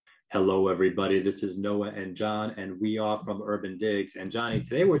Hello, everybody. This is Noah and John, and we are from Urban Digs. And Johnny,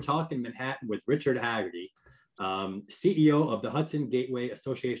 today we're talking Manhattan with Richard Haggerty, CEO of the Hudson Gateway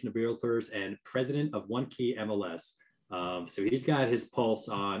Association of Realtors and president of One Key MLS. So he's got his pulse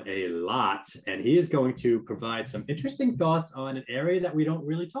on a lot, and he is going to provide some interesting thoughts on an area that we don't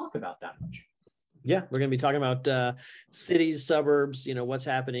really talk about that much. Yeah, we're going to be talking about cities, suburbs, what's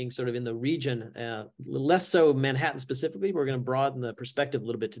happening sort of in the region, less so Manhattan specifically. We're going to broaden the perspective a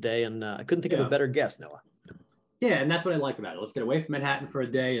little bit today, and I couldn't think of a better guest, Noah. Yeah, and that's what I like about it. Let's get away from Manhattan for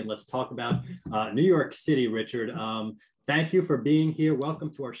a day and let's talk about New York City, Richard. Thank you for being here.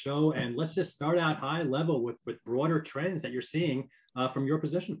 Welcome to our show. And let's just start out high level with broader trends that you're seeing from your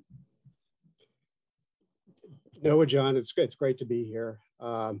position. Noah, John, it's great to be here.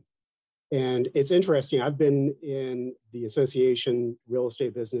 And it's interesting. I've been in the association real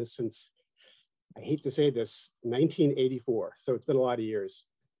estate business since, I hate to say this, 1984. So it's been a lot of years.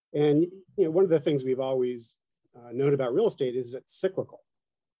 And one of the things we've always known about real estate is it's cyclical.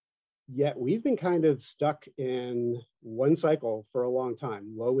 Yet we've been kind of stuck in one cycle for a long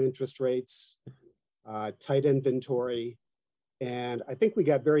time: low interest rates, tight inventory. And I think we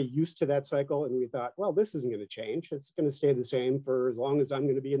got very used to that cycle and we thought, well, this isn't going to change. It's going to stay the same for as long as I'm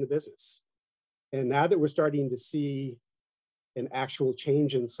going to be in the business. And now that we're starting to see an actual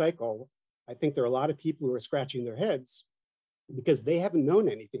change in cycle, I think there are a lot of people who are scratching their heads because they haven't known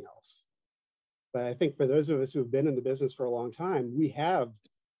anything else. But I think for those of us who have been in the business for a long time, we have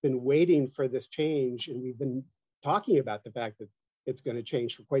been waiting for this change, and we've been talking about the fact that it's going to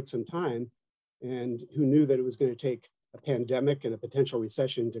change for quite some time. And who knew that it was going to take a pandemic and a potential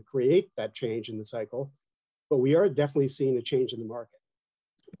recession to create that change in the cycle? But we are definitely seeing a change in the market.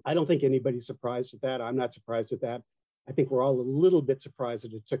 I don't think anybody's surprised at that. I'm not surprised at that. I think we're all a little bit surprised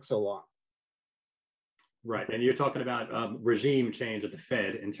that it took so long. Right. And you're talking about regime change at the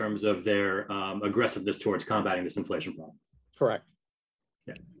Fed in terms of their aggressiveness towards combating this inflation problem. Correct.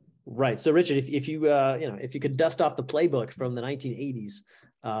 Yeah. Right. So, Richard, if you could dust off the playbook from the 1980s,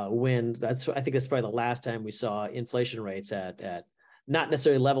 I think that's probably the last time we saw inflation rates at not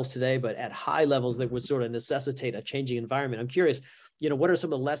necessarily levels today, but at high levels that would sort of necessitate a changing environment. I'm curious, what are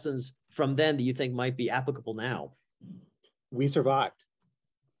some of the lessons from then that you think might be applicable now? We survived.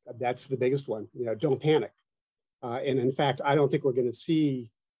 That's the biggest one. Don't panic. And in fact, I don't think we're going to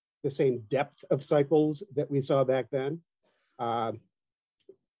see the same depth of cycles that we saw back then.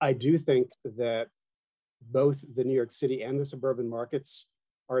 I do think that both the New York City and the suburban markets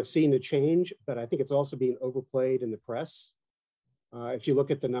are seeing a change, but I think it's also being overplayed in the press. If you look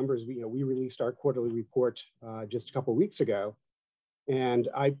at the numbers, we released our quarterly report just a couple of weeks ago, and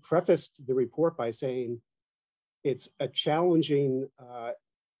I prefaced the report by saying it's a challenging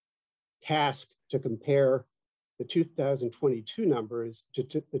task to compare the 2022 numbers to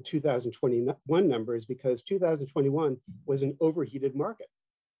the 2021 numbers, because 2021 was an overheated market.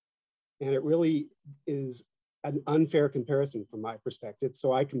 And it really is an unfair comparison from my perspective.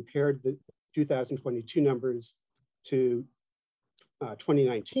 So I compared the 2022 numbers to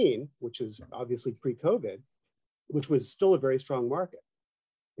 2019, which is obviously pre-COVID, which was still a very strong market.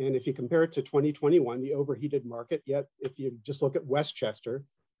 And if you compare it to 2021, the overheated market, yet if you just look at Westchester,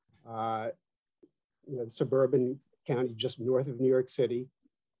 the suburban county just north of New York City,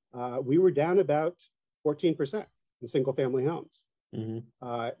 we were down about 14% in single family homes.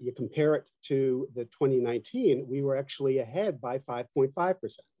 Mm-hmm. You compare it to the 2019, we were actually ahead by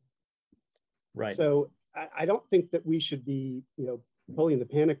 5.5%. Right. So I don't think that we should be, pulling the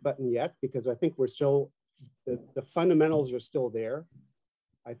panic button yet, because I think we're still, the fundamentals are still there.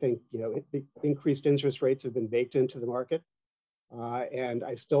 I think, the increased interest rates have been baked into the market. And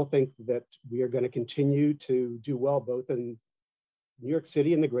I still think that we are going to continue to do well, both in New York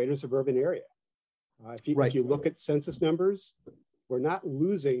City and the greater suburban area. If you look at census numbers, we're not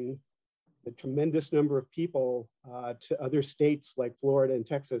losing the tremendous number of people to other states like Florida and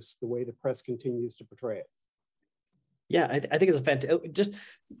Texas, the way the press continues to portray it. Yeah, I think it's a fantastic, just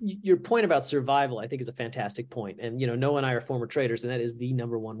your point about survival, I think is a fantastic point. And, Noah and I are former traders, and that is the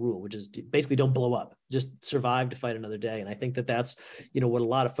number one rule, which is basically don't blow up, just survive to fight another day. And I think that that's, what a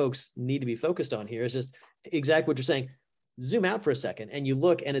lot of folks need to be focused on here is just exactly what you're saying. Zoom out for a second and you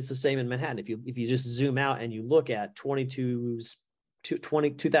look, and it's the same in Manhattan. If you just zoom out and you look at 2022's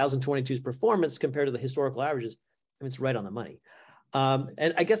performance compared to the historical averages, it's right on the money.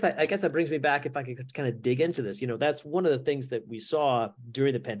 And I guess that brings me back, if I could kind of dig into this, that's one of the things that we saw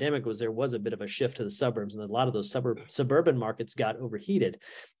during the pandemic was there was a bit of a shift to the suburbs, and a lot of those suburban markets got overheated.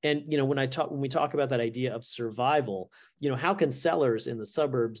 And, when we talk about that idea of survival, how can sellers in the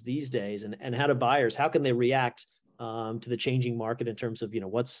suburbs these days and how do buyers, how can they react to the changing market in terms of,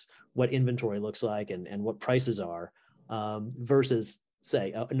 what inventory looks like and what prices are, versus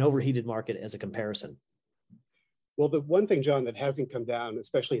say an overheated market as a comparison? Well, the one thing, John, that hasn't come down,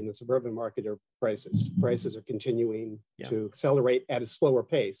 especially in the suburban market, are prices. Prices are continuing to accelerate at a slower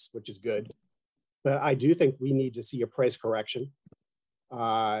pace, which is good. But I do think we need to see a price correction.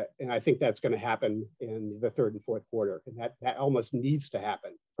 And I think that's going to happen in the third and fourth quarter. And that almost needs to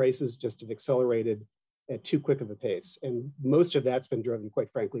happen. Prices just have accelerated at too quick of a pace. And most of that's been driven,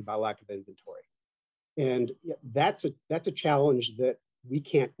 quite frankly, by lack of inventory. And that's a challenge that we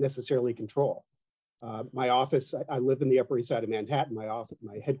can't necessarily control. My office, I live in the Upper East Side of Manhattan.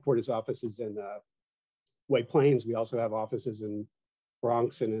 My headquarters office is in White Plains. We also have offices in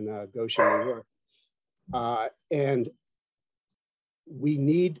Bronx and in Goshen, New York. And we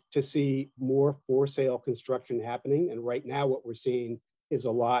need to see more for sale construction happening. And right now what we're seeing is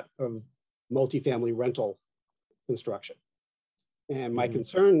a lot of multifamily rental construction. And my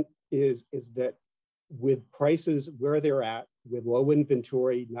concern is that with prices where they're at, with low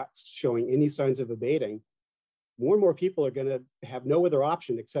inventory, not showing any signs of abating, more and more people are going to have no other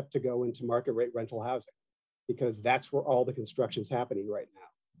option except to go into market rate rental housing, because that's where all the construction's happening right now.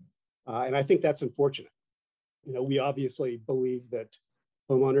 And I think that's unfortunate. We obviously believe that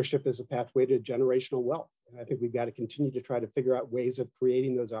home ownership is a pathway to generational wealth. And I think we've got to continue to try to figure out ways of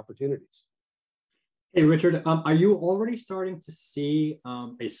creating those opportunities. Hey, Richard, are you already starting to see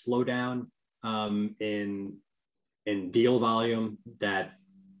a slowdown in deal volume that,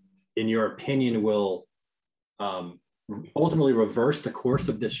 in your opinion, will ultimately reverse the course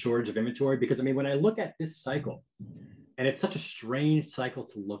of this shortage of inventory? Because when I look at this cycle, and it's such a strange cycle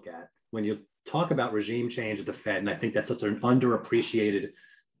to look at when you talk about regime change at the Fed, and I think that's such an underappreciated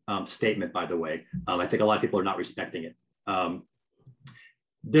statement, by the way. I think a lot of people are not respecting it.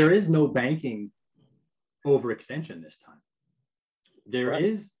 There is no banking overextension this time. There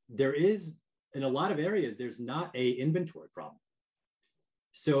is in a lot of areas, there's not a inventory problem.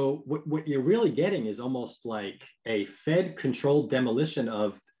 So what you're really getting is almost like a Fed-controlled demolition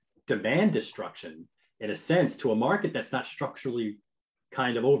of demand destruction, in a sense, to a market that's not structurally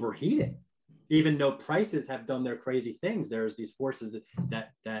kind of overheating. Even though prices have done their crazy things, there's these forces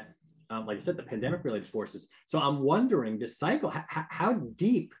that like I said, the pandemic-related forces. So I'm wondering, this cycle, how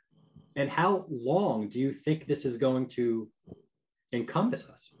deep and how long do you think this is going to encompass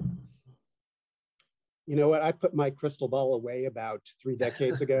us? You know what? I put my crystal ball away about 3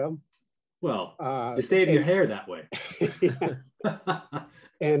 decades ago. Well, you save your hair that way.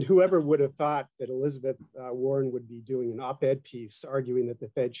 And whoever would have thought that Elizabeth Warren would be doing an op-ed piece arguing that the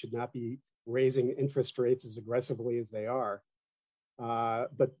Fed should not be raising interest rates as aggressively as they are.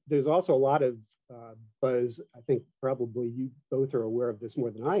 But there's also a lot of buzz, I think probably you both are aware of this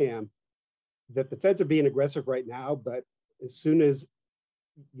more than I am, that the Feds are being aggressive right now, but as soon as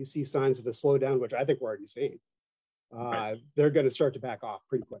you see signs of a slowdown, which I think we're already seeing, they're going to start to back off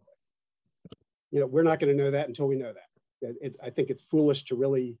pretty quickly. We're not going to know that until we know that. I think it's foolish to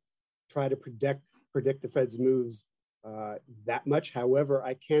really try to predict the Fed's moves that much. However,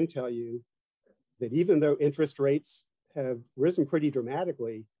 I can tell you that even though interest rates have risen pretty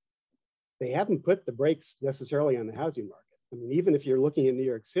dramatically, they haven't put the brakes necessarily on the housing market. Even if you're looking in New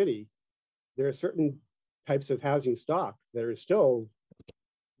York City, there are certain types of housing stock that are still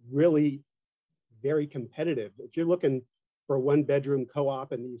really very competitive. If you're looking for a 1-bedroom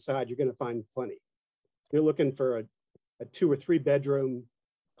co-op in the East Side, you're going to find plenty. If you're looking for a 2 or 3 bedroom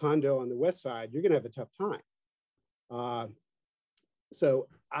condo on the West Side, you're going to have a tough time. So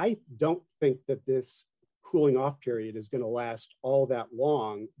I don't think that this cooling off period is going to last all that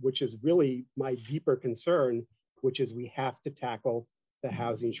long, which is really my deeper concern, which is we have to tackle the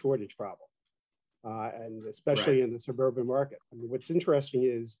housing shortage problem. And especially in the suburban market. What's interesting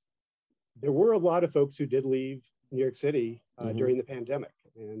is there were a lot of folks who did leave New York City during the pandemic.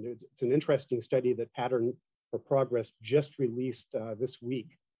 And it's an interesting study that Pattern for Progress just released this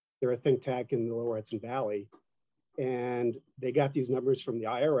week. They're a think tank in the Lower Hudson Valley. And they got these numbers from the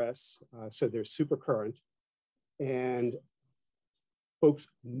IRS, so they're super current. And folks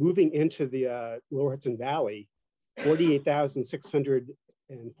moving into the Lower Hudson Valley,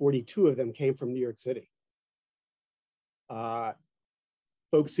 48,642 of them came from New York City.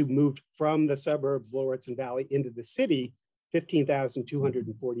 Folks who moved from the suburbs, Lower Hudson Valley, into the city,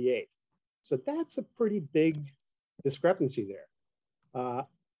 15,248. So that's a pretty big discrepancy there.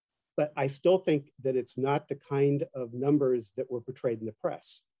 But I still think that it's not the kind of numbers that were portrayed in the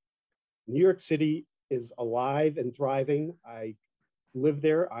press. New York City is alive and thriving. I live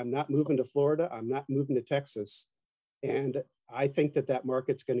there. I'm not moving to Florida. I'm not moving to Texas. And I think that that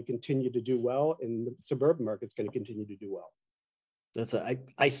market's going to continue to do well, and the suburban market's going to continue to do well.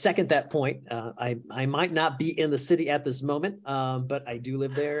 I second that point. I might not be in the city at this moment, but I do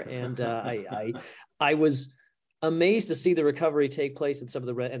live there, and I was amazed to see the recovery take place in some of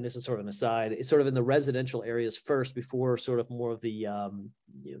the and this is sort of an aside. It's sort of in the residential areas first, before sort of more of the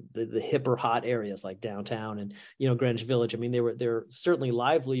the hipper hot areas like downtown and Greenwich Village. I mean, they're certainly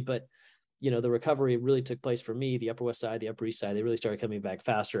lively, but the recovery really took place for me, the Upper West Side, the Upper East Side. They really started coming back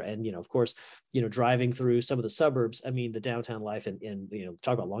faster. And, of course, driving through some of the suburbs, I mean, the downtown life and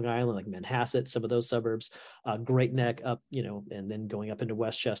talk about Long Island, like Manhasset, some of those suburbs, Great Neck up, and then going up into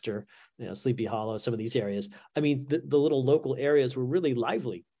Westchester, Sleepy Hollow, some of these areas. I mean, the little local areas were really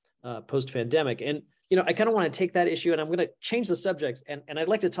lively post-pandemic. And, I kind of want to take that issue, and I'm going to change the subject. And I'd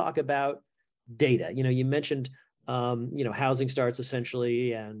like to talk about data. You mentioned housing starts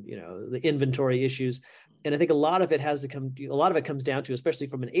essentially, and the inventory issues, and I think a lot of it comes down to, especially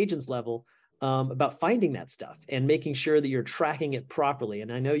from an agent's level, about finding that stuff and making sure that you're tracking it properly.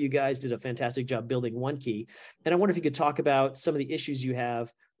 And I know you guys did a fantastic job building OneKey, and I wonder if you could talk about some of the issues you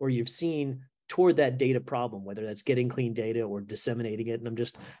have or you've seen toward that data problem, whether that's getting clean data or disseminating it. And I'm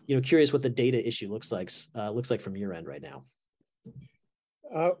just curious what the data issue looks like from your end right now.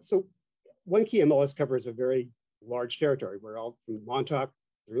 So OneKey MLS covers a very large territory. We're all from Montauk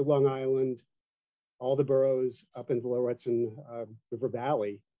through Long Island, all the boroughs up into the Lower Hudson River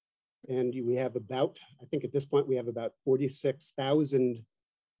Valley. And we have I think at this point, we have about 46,000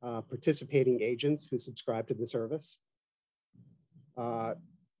 participating agents who subscribe to the service.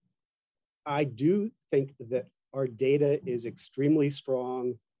 I do think that our data is extremely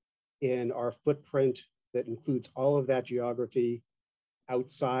strong in our footprint that includes all of that geography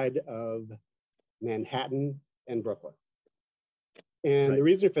outside of Manhattan and Brooklyn. And right. The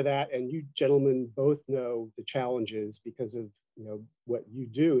reason for that, and you gentlemen both know the challenges because of what you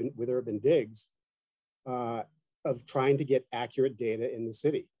do with Urban Digs, of trying to get accurate data in the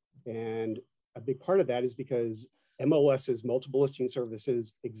city. And a big part of that is because MLS's multiple listing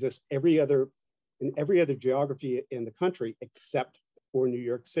services exist in every other geography in the country except for New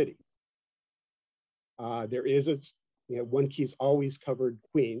York City. There is OneKey's always covered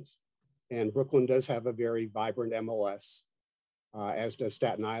Queens. And Brooklyn does have a very vibrant MLS, as does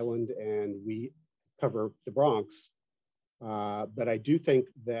Staten Island, and we cover the Bronx. But I do think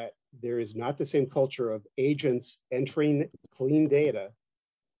that there is not the same culture of agents entering clean data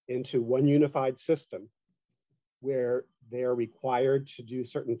into one unified system where they are required to do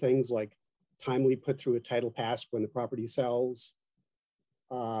certain things like timely put through a title pass when the property sells,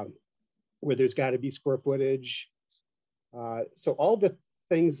 where there's got to be square footage. So all the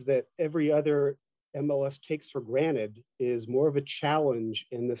things that every other MLS takes for granted is more of a challenge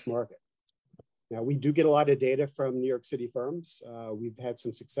in this market. Now, we do get a lot of data from New York City firms. We've had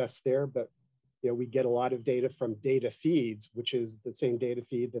some success there, but we get a lot of data from data feeds, which is the same data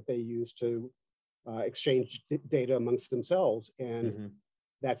feed that they use to exchange data amongst themselves. And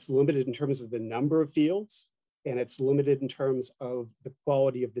that's limited in terms of the number of fields, and it's limited in terms of the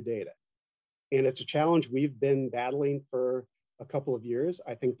quality of the data. And it's a challenge we've been battling for a couple of years.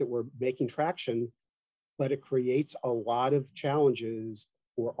 I think that we're making traction, but it creates a lot of challenges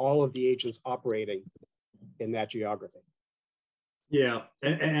for all of the agents operating in that geography. Yeah,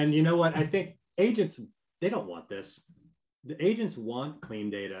 and you know what? I think agents, they don't want this. The agents want clean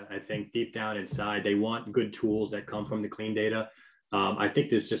data. I think deep down inside, they want good tools that come from the clean data. I think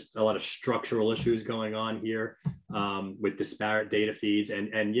there's just a lot of structural issues going on here with disparate data feeds.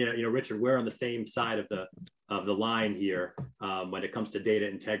 And Richard, we're on the same side of the line here when it comes to data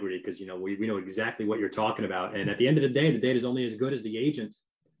integrity, because we know exactly what you're talking about. And at the end of the day, the data is only as good as the agent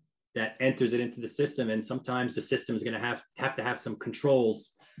that enters it into the system. And sometimes the system is going to have to have some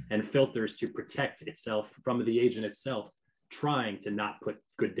controls and filters to protect itself from the agent itself trying to not put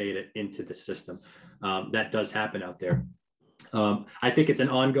good data into the system. That does happen out there. I think it's an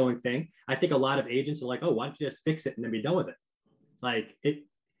ongoing thing. I think a lot of agents are like, oh, why don't you just fix it and then be done with it? Like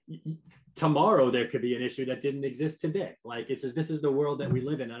tomorrow there could be an issue that didn't exist today. Like this is the world that we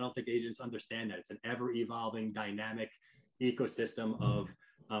live in. I don't think agents understand that. It's an ever evolving dynamic ecosystem of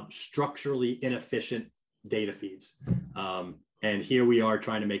structurally inefficient data feeds. And here we are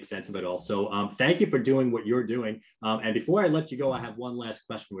trying to make sense of it all. So thank you for doing what you're doing. And before I let you go, I have one last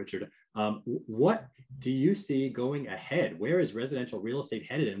question, Richard. What do you see going ahead? Where is residential real estate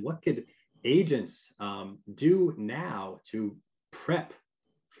headed? And what could agents do now to prep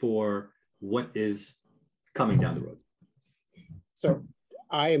for what is coming down the road? So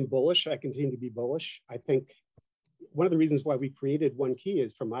I am bullish. I continue to be bullish. I think one of the reasons why we created OneKey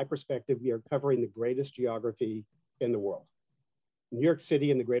is, from my perspective, we are covering the greatest geography in the world. New York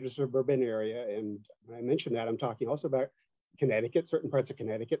City and the greater suburban area, and when I mention that, I'm talking also about Connecticut, certain parts of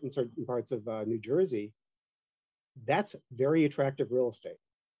Connecticut and certain parts of New Jersey, that's very attractive real estate.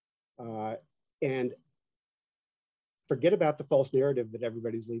 And forget about the false narrative that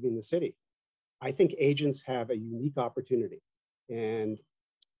everybody's leaving the city. I think agents have a unique opportunity, and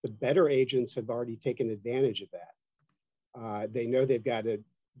the better agents have already taken advantage of that. They know they've got to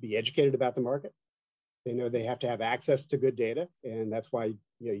be educated about the market. They know they have to have access to good data, and that's why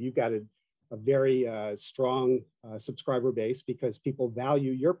you've got a very strong subscriber base, because people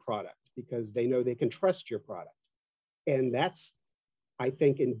value your product because they know they can trust your product. And that's, I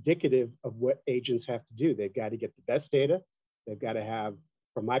think, indicative of what agents have to do. They've got to get the best data. They've got to have,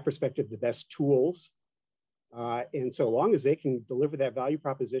 from my perspective, the best tools. And so long as they can deliver that value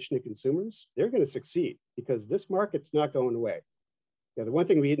proposition to consumers, they're going to succeed, because this market's not going away. The one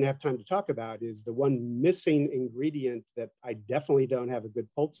thing we didn't have time to talk about is the one missing ingredient that I definitely don't have a good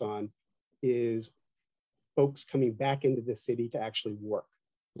pulse on is folks coming back into the city to actually work,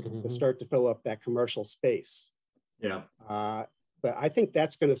 to start to fill up that commercial space. Yeah. But I think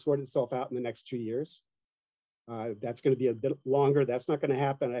that's going to sort itself out in the next 2 years. That's going to be a bit longer. That's not going to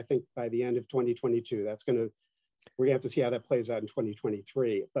happen, I think, by the end of 2022. We're going to have to see how that plays out in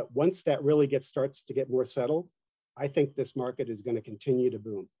 2023. But once that really starts to get more settled, I think this market is going to continue to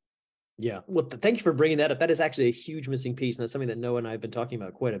boom. Yeah. Well, thank you for bringing that up. That is actually a huge missing piece. And that's something that Noah and I have been talking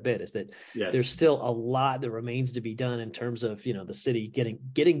about quite a bit, is that there's still a lot that remains to be done in terms of, the city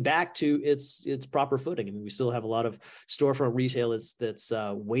getting back to its proper footing. I mean, we still have a lot of storefront retail that's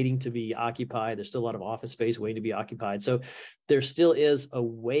waiting to be occupied. There's still a lot of office space waiting to be occupied. So there still is a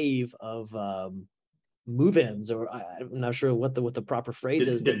wave of move-ins, or I'm not sure what the proper phrase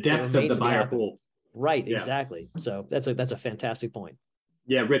is. The depth of the buyer pool. Right. Yeah. Exactly. So that's a fantastic point.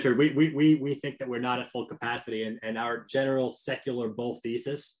 Yeah, Richard, we think that we're not at full capacity, and our general secular bull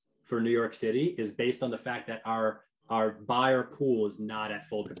thesis for New York City is based on the fact that our buyer pool is not at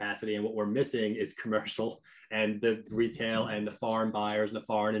full capacity, and what we're missing is commercial and the retail and the foreign buyers and the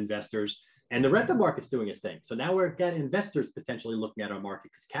foreign investors, and the rental market's doing its thing. So now we're getting investors potentially looking at our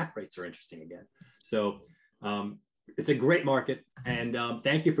market because cap rates are interesting again. So it's a great market, and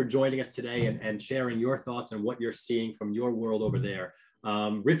thank you for joining us today and sharing your thoughts on what you're seeing from your world over there.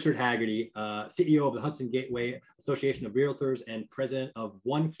 Richard Haggerty, CEO of the Hudson Gateway Association of Realtors and president of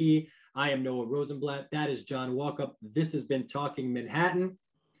One Key. I am Noah Rosenblatt. That is John Walkup. This has been Talking Manhattan,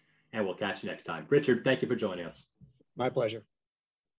 and we'll catch you next time. Richard, thank you for joining us. My pleasure.